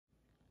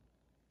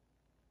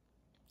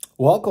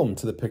Welcome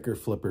to the Picker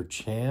Flipper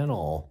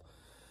channel.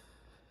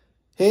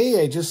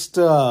 Hey, I just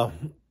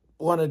want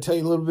to tell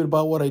you a little bit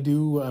about what I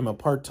do. I'm a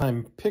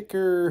part-time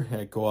picker.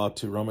 I go out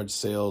to rummage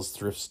sales,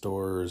 thrift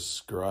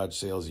stores, garage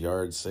sales,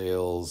 yard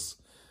sales,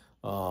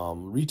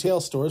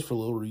 retail stores for a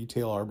little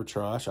retail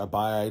arbitrage. I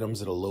buy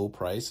items at a low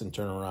price and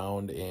turn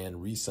around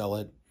and resell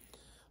it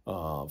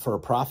for a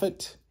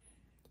profit.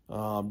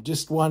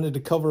 Just wanted to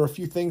cover a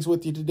few things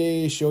with you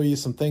today, show you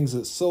some things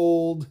that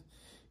sold,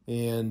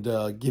 and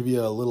give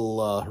you a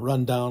little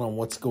rundown on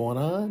what's going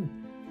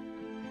on.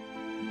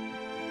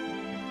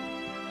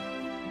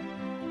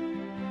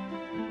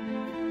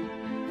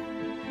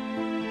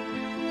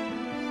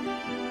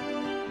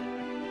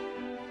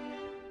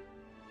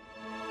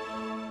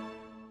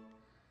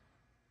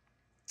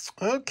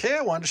 Okay,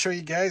 I wanted to show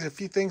you guys a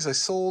few things I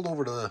sold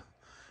over the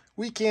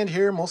weekend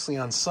here, mostly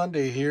on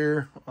Sunday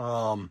here.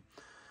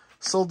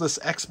 Sold this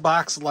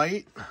Xbox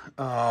Lite.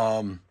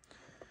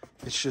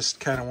 It's just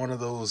kind of one of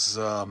those,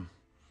 I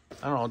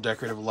don't know,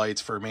 decorative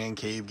lights for a man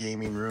cave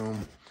gaming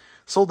room.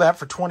 Sold that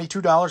for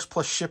 $22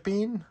 plus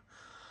shipping.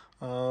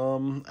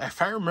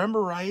 If I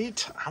remember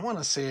right, I want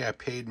to say I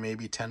paid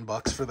maybe 10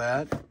 bucks for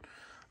that.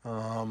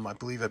 I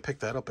believe I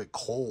picked that up at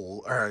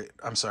Kohl's, or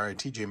I'm sorry,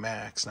 TJ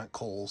Maxx, not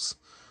Kohl's,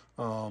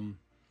 for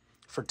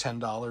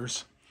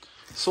 $10.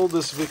 Sold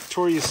this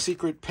Victoria's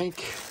Secret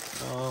pink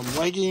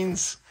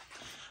leggings.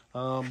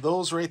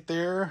 Those right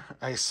there,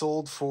 I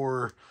sold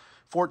for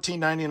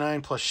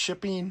 $14.99 plus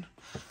shipping.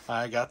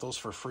 I got those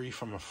for free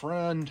from a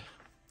friend.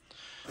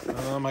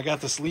 I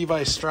got this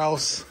Levi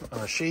Strauss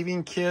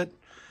shaving kit.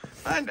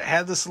 I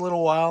had this a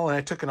little while, and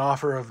I took an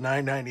offer of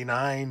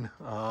 $9.99.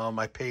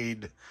 I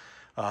paid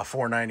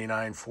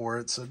 $4.99 for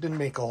it, so didn't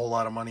make a whole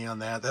lot of money on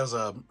that. That was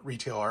a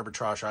retail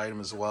arbitrage item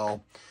as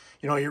well.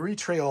 You know, your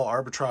retail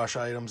arbitrage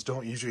items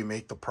don't usually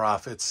make the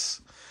profits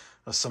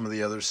of some of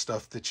the other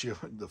stuff that you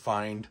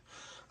find.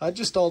 It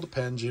just all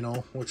depends, you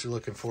know, what you're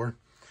looking for.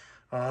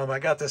 I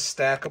got this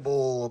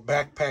stackable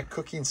backpack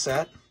cooking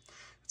set.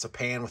 It's a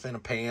pan within a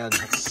pan.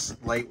 It's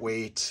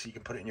lightweight. You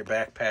can put it in your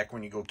backpack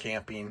when you go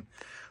camping,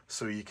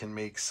 so you can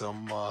make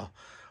some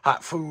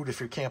hot food if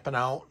you're camping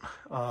out.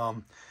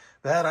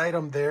 That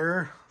item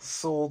there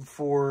sold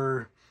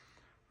for,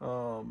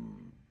 gosh,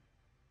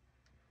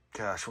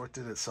 what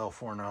did it sell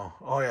for now?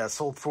 Oh yeah, it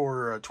sold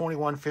for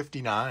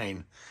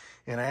 $21.59,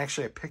 and I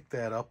picked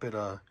that up at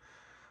a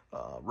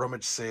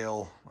rummage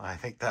sale. I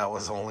think that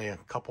was only a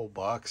couple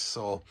bucks,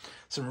 so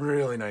some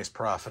really nice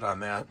profit on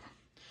that.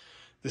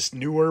 This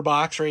newer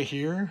box right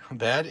here,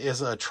 that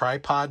is a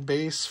tripod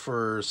base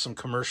for some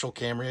commercial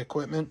camera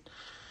equipment.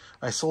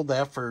 I sold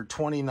that for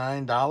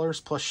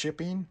 $29 plus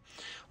shipping.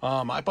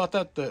 I bought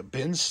that at the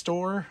bin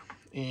store,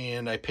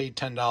 and I paid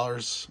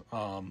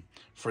 $10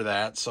 for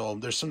that, so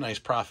there's some nice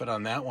profit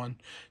on that one.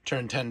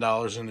 Turned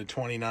 $10 into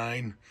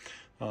 $29.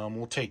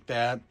 We'll take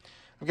that.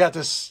 I've got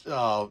this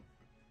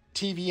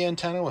TV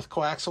antenna with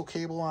coaxial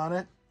cable on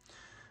it.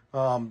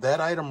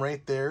 That item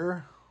right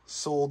there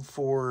sold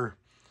for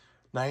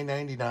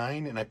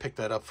 $9.99, and I picked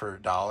that up for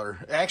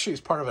 $1. Actually,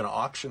 it's part of an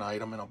auction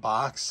item in a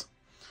box.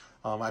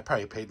 I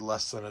probably paid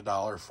less than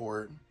 $1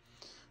 for it.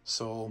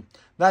 So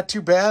not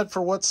too bad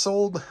for what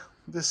sold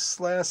this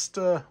last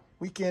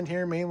weekend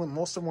here. Mainly,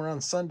 most of them were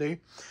on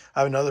Sunday. I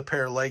have another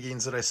pair of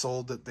leggings that I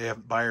sold that the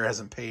buyer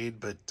hasn't paid,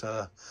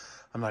 but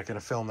I'm not going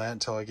to film that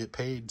until I get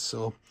paid.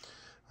 So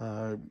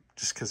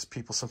just because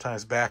people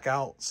sometimes back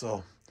out.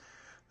 So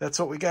that's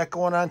what we got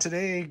going on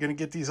today. Going to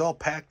get these all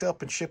packed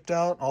up and shipped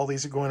out. All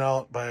these are going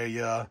out by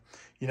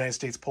United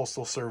States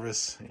Postal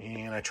Service,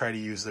 and I try to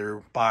use their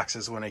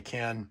boxes when I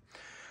can.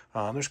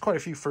 There's quite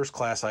a few first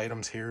class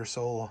items here,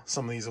 so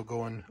some of these will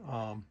go in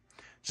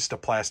just a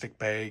plastic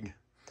bag,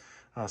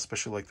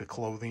 especially like the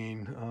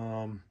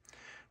clothing,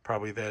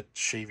 probably that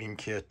shaving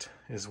kit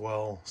as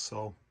well.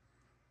 So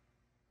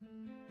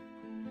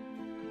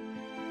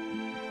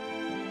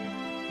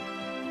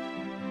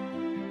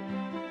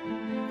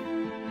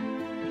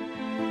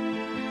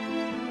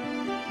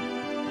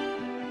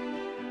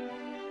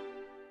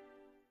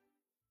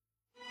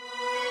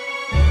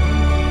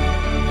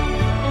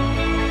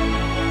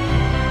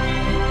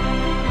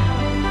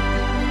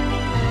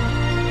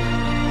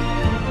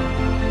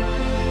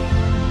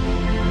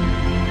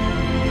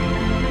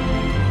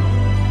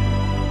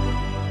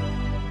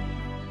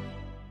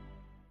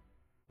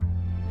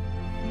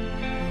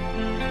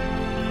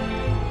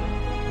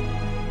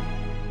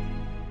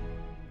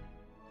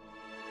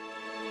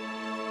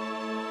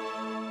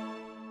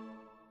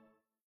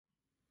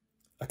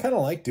I kind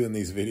of like doing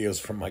these videos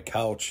from my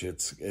couch.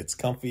 It's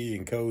comfy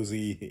and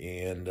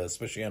cozy, and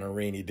especially on a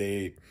rainy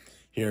day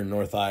here in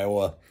North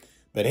Iowa.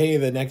 But hey,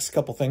 the next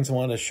couple things I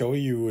want to show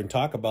you and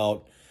talk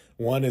about,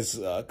 one is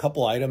a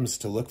couple items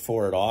to look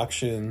for at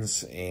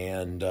auctions,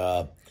 and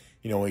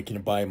you know, you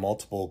can buy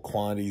multiple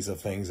quantities of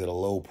things at a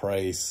low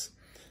price.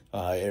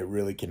 It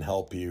really can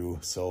help you.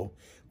 So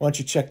why don't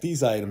you check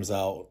these items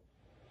out?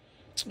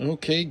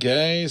 Okay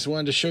guys,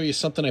 wanted to show you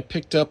something I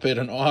picked up at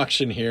an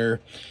auction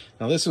here.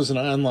 Now this was an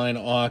online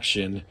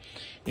auction,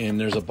 and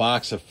there's a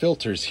box of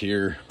filters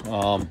here.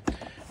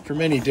 For for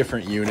many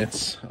different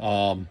units.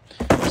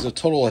 There's a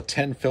total of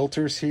 10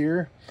 filters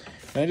here.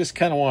 And I just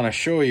kind of want to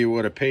show you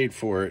what I paid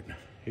for it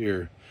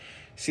here.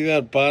 See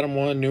that bottom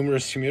one,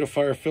 numerous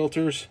humidifier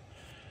filters?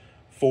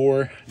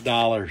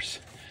 $4.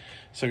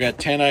 So I got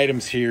 10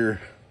 items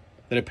here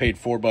that I paid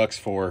 $4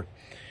 for.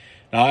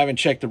 Now I haven't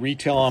checked the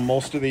retail on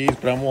most of these,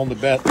 but I'm willing to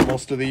bet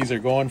most of these are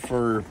going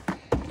for,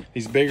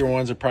 these bigger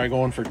ones are probably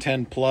going for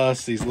 10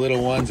 plus. These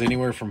little ones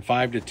anywhere from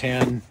 5 to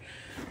 10.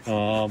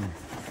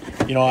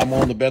 You know, I'm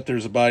willing to bet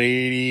there's about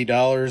 $80,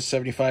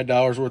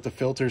 $75 worth of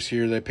filters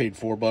here that I paid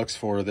 $4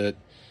 for that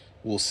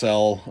will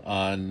sell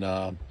on,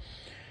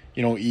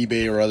 you know,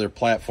 eBay or other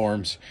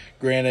platforms.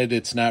 Granted,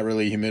 it's not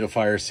really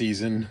humidifier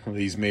season.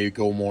 These may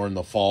go more in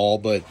the fall,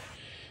 but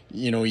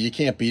you know, you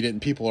can't beat it,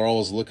 and people are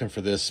always looking for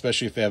this,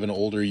 especially if they have an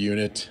older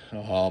unit.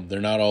 They're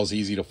not always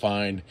easy to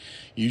find.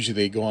 Usually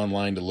they go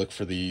online to look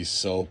for these.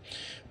 So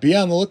be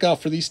on the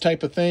lookout for these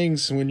type of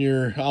things when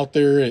you're out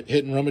there at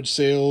hitting rummage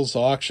sales,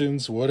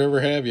 auctions, whatever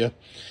have you.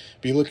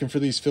 Be looking for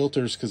these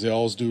filters because they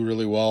always do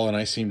really well, and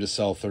I seem to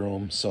sell through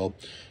them. So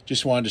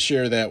just wanted to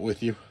share that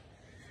with you.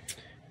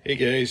 Hey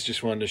guys,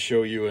 just wanted to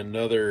show you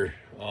another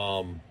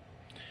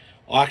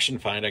auction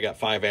find. I got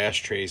 5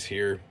 ashtrays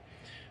here.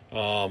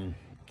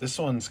 This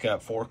one's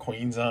got 4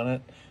 queens on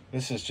it.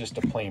 This is just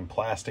a plain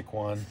plastic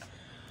one.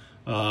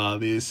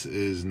 This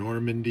is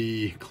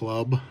Normandy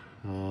Club,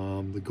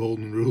 the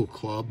Golden Rule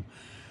Club.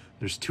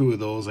 There's 2 of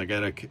those. I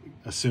gotta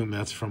assume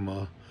that's from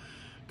a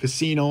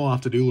casino. I'll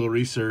have to do a little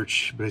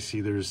research, but I see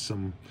there's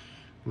some,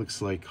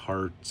 looks like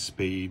heart,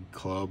 spade,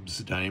 clubs,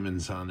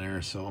 diamonds on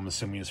there. So I'm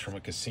assuming it's from a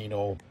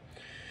casino.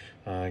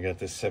 I got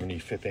this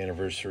 75th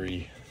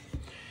anniversary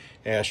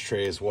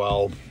ashtray as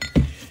well.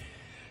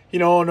 You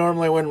know,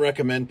 normally I wouldn't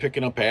recommend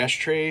picking up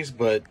ashtrays,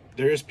 but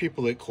there's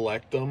people that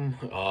collect them.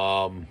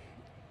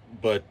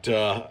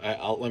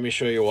 Let me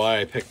show you why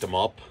I picked them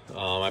up.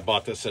 I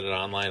bought this at an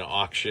online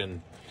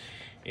auction,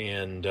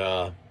 and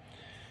I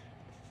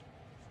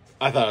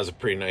thought it was a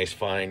pretty nice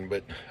find,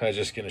 but I was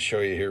just going to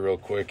show you here real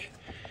quick.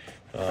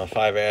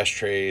 5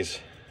 ashtrays.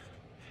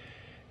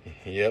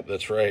 Yep,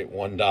 that's right,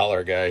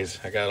 $1, guys.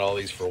 I got all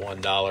these for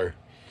 $1.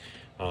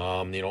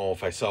 You know,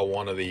 if I sell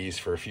one of these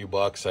for a few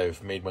bucks,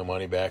 I've made my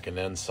money back and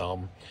then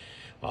some.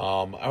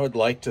 I would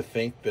like to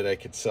think that I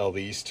could sell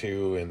these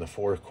 2 and the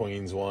 4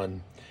 queens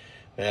one.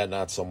 That,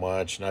 not so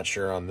much. Not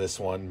sure on this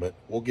one, but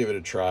we'll give it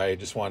a try.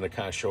 Just wanted to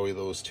kind of show you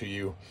those to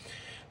you.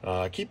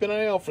 Keep an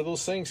eye out for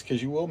those things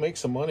because you will make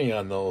some money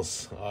on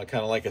those.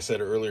 Kind of like I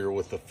said earlier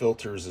with the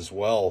filters as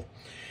well.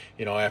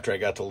 You know, after I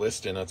got the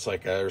listing, it's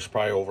like there's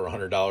probably over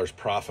 $100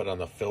 profit on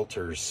the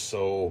filters.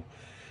 So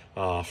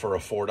for a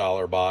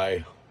 $4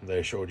 buy that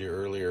I showed you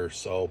earlier.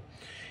 So,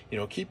 you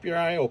know, keep your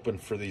eye open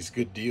for these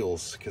good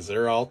deals because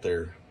they're out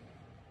there.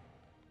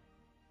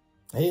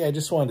 Hey, I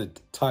just wanted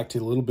to talk to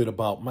you a little bit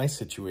about my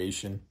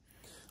situation.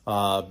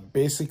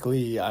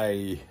 Basically,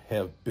 I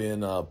have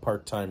been a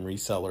part-time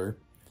reseller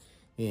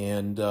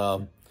and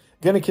going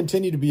to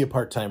continue to be a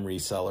part-time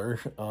reseller.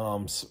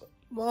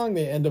 Along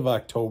the end of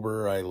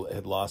October, I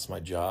had lost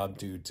my job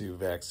due to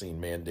vaccine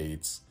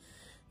mandates.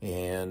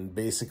 And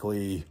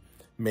basically,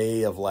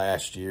 May of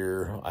last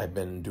year, I've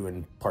been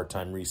doing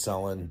part-time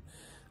reselling,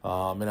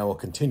 and I will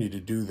continue to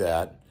do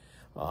that.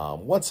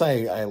 Once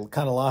I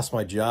kind of lost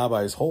my job,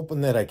 I was hoping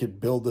that I could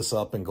build this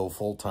up and go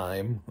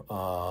full-time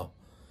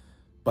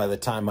by the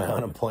time my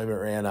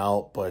unemployment ran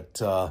out,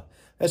 but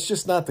that's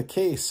just not the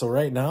case. So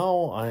right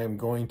now, I am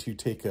going to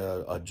take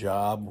a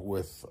job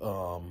with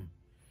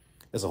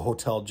as a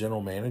hotel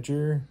general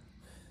manager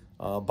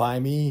by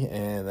me,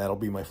 and that'll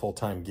be my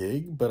full-time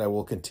gig, but I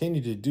will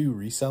continue to do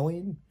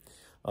reselling.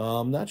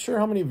 Not sure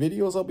how many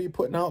videos I'll be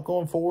putting out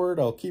going forward.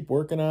 I'll keep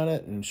working on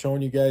it and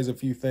showing you guys a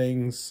few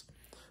things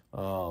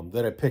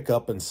that I pick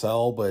up and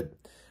sell. But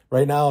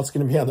right now it's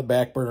going to be on the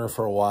back burner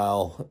for a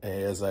while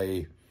as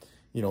I,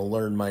 you know,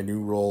 learn my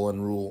new role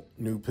and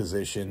new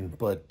position.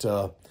 But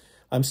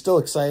I'm still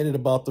excited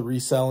about the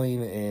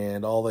reselling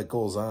and all that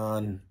goes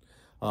on.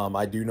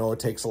 I do know it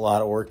takes a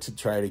lot of work to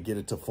try to get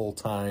it to full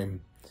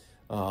time.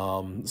 But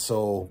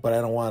I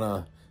don't want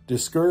to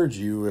discourage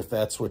you if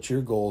that's what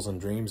your goals and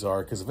dreams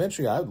are, because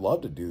eventually I'd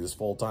love to do this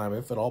full time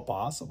if at all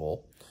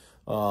possible.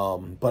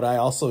 But I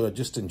also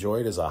just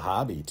enjoy it as a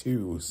hobby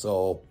too.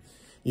 So,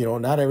 you know,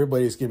 not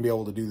everybody's going to be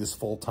able to do this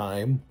full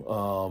time.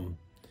 And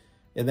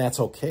that's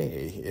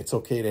okay. It's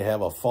okay to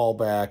have a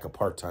fallback, a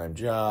part-time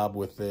job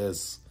with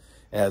this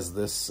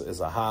as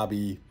a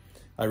hobby.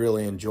 I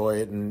really enjoy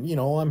it. And, you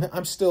know,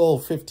 I'm still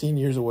 15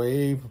 years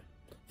away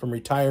from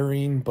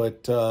retiring,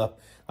 but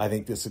I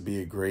think this would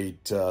be a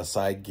great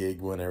side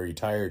gig when I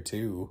retire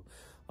too,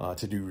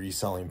 to do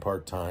reselling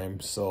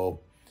part-time.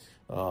 So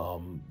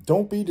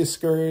don't be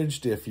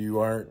discouraged if you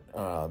aren't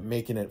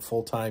making it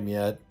full-time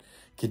yet.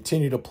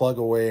 Continue to plug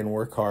away and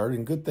work hard,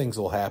 and good things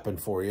will happen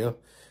for you.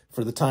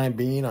 For the time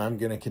being, I'm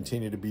going to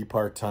continue to be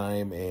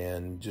part-time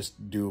and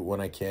just do it when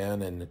I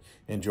can and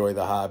enjoy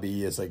the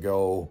hobby as I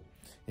go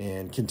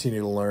and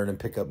continue to learn and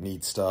pick up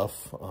neat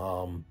stuff.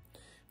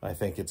 I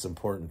think it's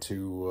important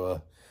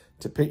to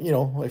to pick, you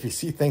know, if you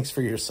see things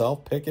for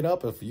yourself, pick it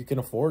up. If you can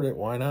afford it,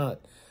 why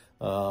not?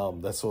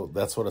 That's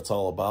what it's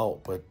all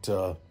about.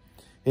 But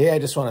hey, I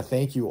just want to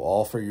thank you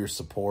all for your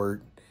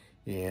support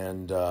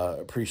and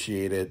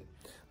appreciate it.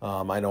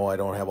 I know I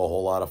don't have a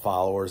whole lot of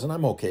followers, and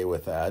I'm okay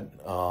with that.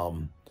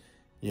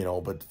 You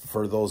know, but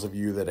for those of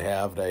you that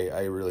have,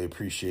 I really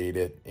appreciate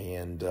it,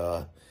 and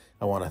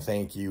I want to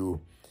thank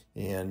you.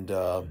 And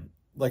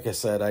like I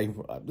said,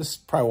 this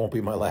probably won't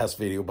be my last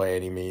video by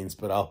any means,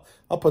 but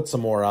I'll put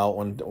some more out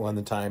when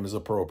the time is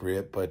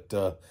appropriate. But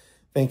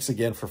thanks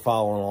again for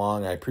following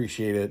along. I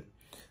appreciate it.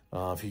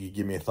 If you could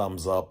give me a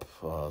thumbs up,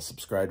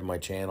 subscribe to my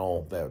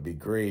channel, that would be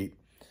great.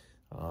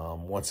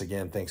 Once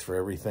again, thanks for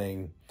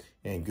everything,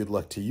 and good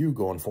luck to you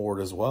going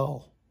forward as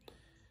well.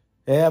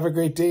 Hey, have a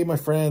great day, my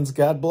friends.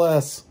 God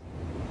bless.